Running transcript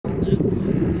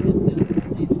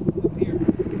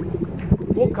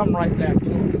We'll come right back to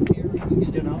him,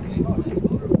 you know.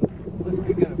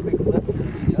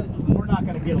 We're not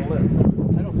going to get a lift.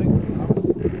 I don't think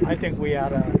so. I think we ought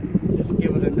to just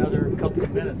give it another couple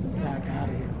of minutes and back out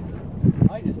of here.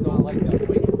 I just don't like that.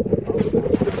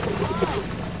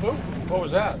 What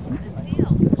was that?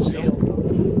 Seal.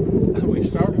 We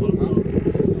startled them out.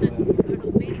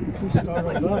 We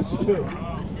startled us too.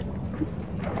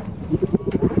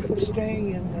 Staying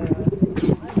in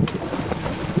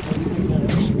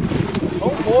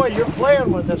Oh boy, you're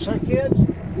playing with us, huh, kids?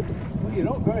 Well, you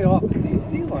don't very often see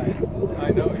sea lions.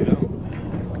 I know, you know.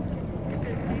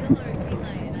 Is it seal or sea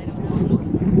lion? I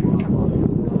don't know.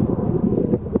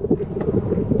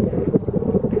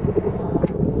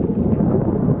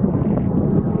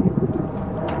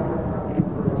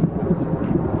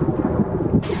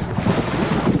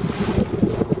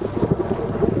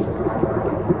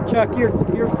 Chuck, you're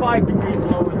 5 degrees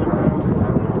lower than me.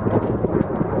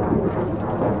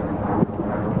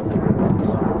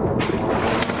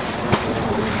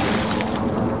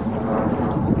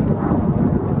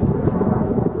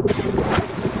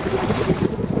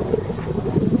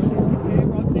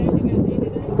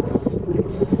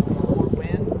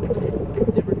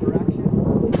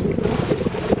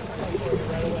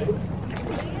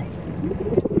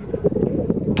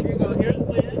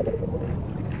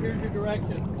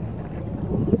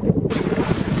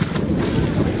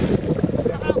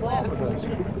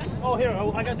 Oh, here,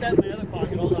 I got that in my other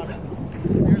pocket. Hold on.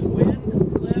 Here's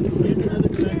wind, left, and another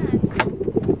direction.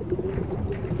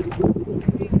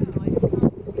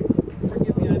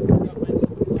 Forgive me, I forgot my...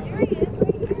 There he is,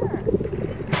 right here.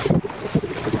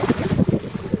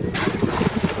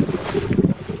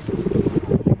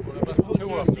 Well, there must be two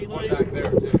of them. There's one back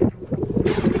there, too.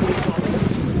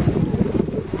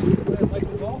 Like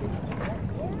the golf?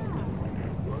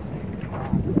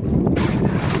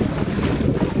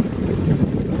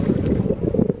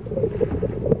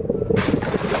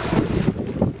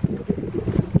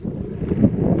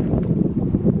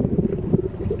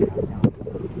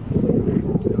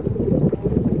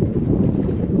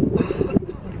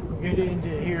 Get into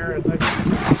here and look at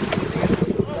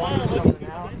the water coming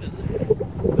out.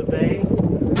 The bay.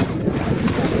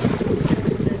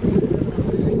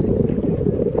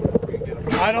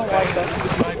 I don't like that.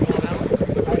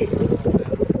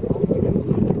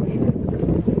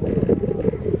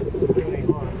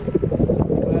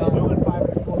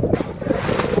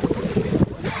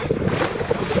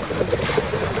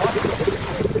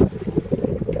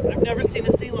 I've never seen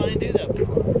a sea lion do that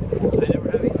before. I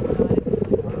never have either.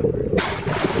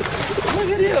 Look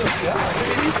at him! Yeah.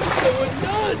 He's just going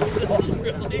nuts! This is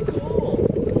really cool.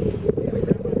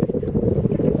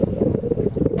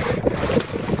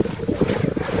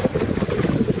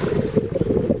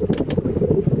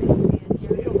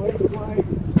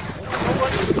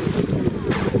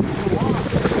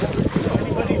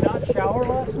 Anybody not shower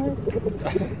last night?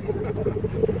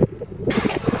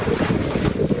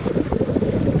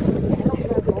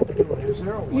 Is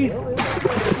there a whale?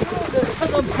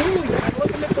 Because I'm doing it. I'm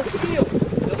looking at the field.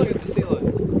 Now look at the sea lion.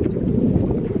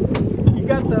 You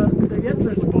got the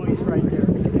entrance buoys right there.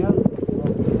 Yeah.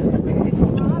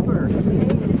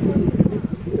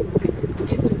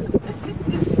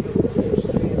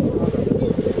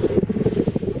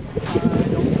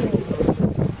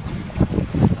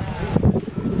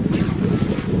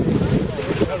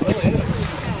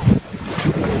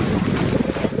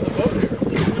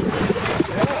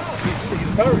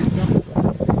 Robert.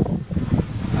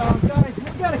 Guys, we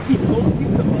gotta keep the boat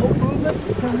moving.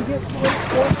 Can we get close?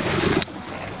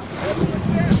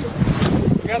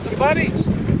 We got some buddies.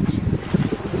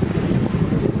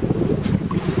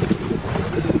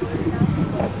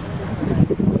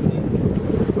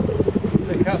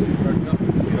 The cows are starting up.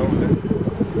 Get over there.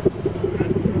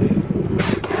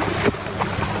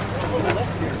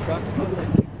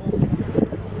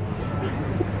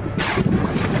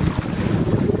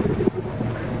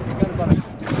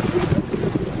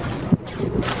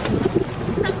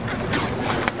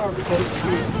 Our boat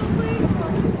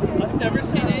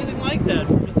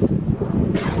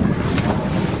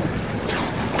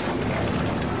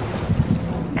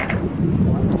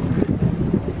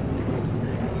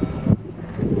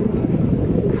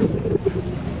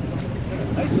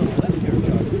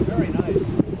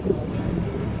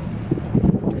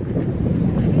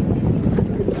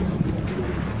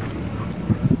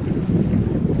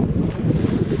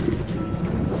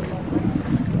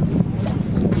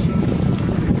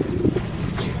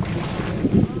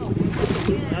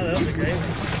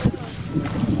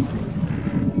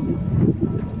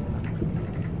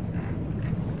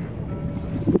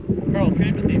Carl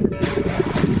came with me for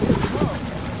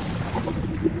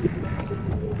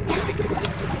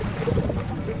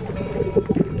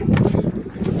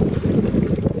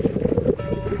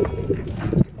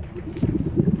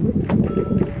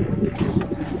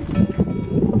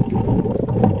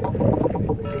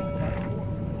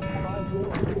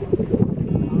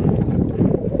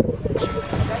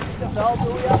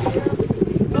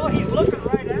Oh, he's looking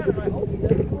right at him. I hope he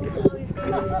doesn't. Oh, he's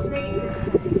coming straight this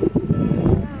way.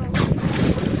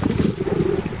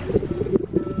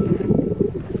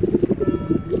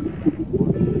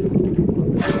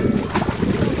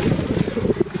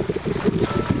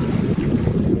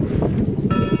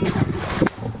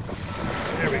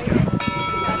 There we go.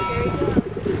 There he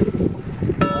goes.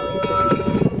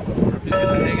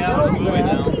 hang out on the movie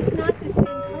now. He's not the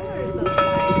same color as those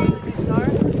guys. Like a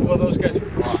dark. Well, those guys are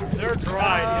dry. They're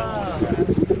dry. That was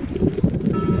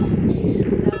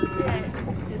it.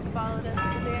 Just followed us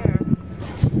to there.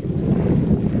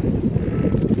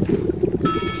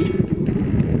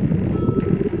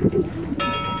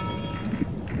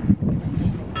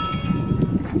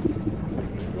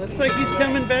 Looks like he's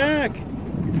coming back.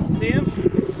 See him?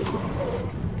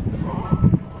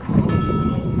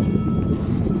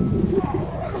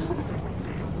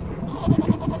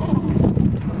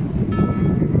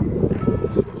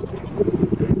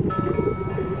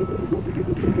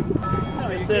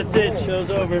 That's it.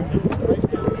 Show's over.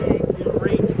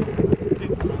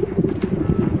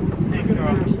 Thanks,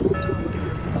 Carl.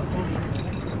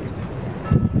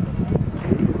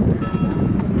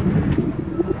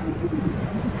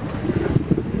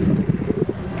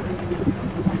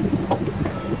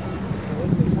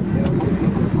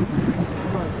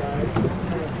 Come on, guys.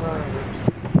 Kind of trying.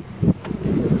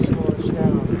 Slow us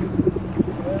down.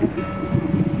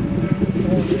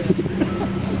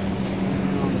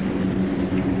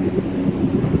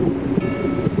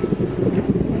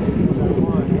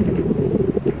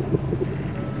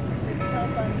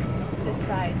 Help on this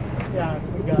side. Yeah,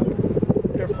 we got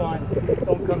it. You're fine.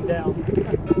 Don't come down.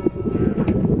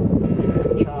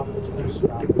 Choppers, they're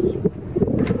stoppers.